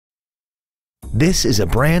This is a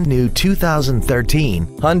brand new 2013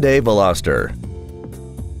 Hyundai Veloster.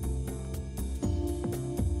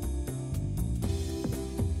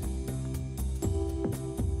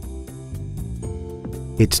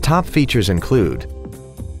 Its top features include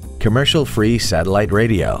commercial-free satellite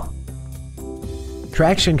radio,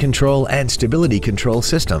 traction control and stability control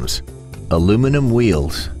systems, aluminum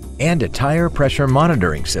wheels, and a tire pressure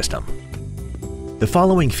monitoring system. The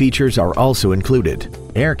following features are also included: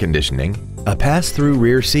 air conditioning, a pass-through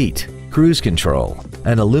rear seat, cruise control,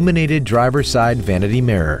 an illuminated driver's side vanity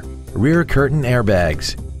mirror, rear curtain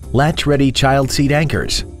airbags, latch-ready child seat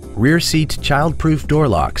anchors, rear seat child-proof door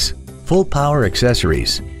locks, full power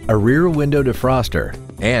accessories, a rear window defroster,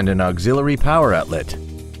 and an auxiliary power outlet.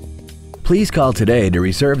 Please call today to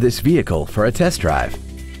reserve this vehicle for a test drive.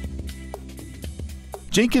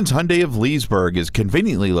 Jenkins Hyundai of Leesburg is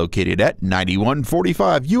conveniently located at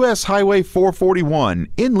 9145 U.S. Highway 441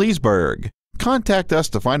 in Leesburg. Contact us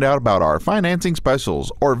to find out about our financing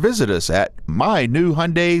specials or visit us at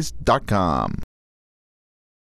mynewhyundais.com.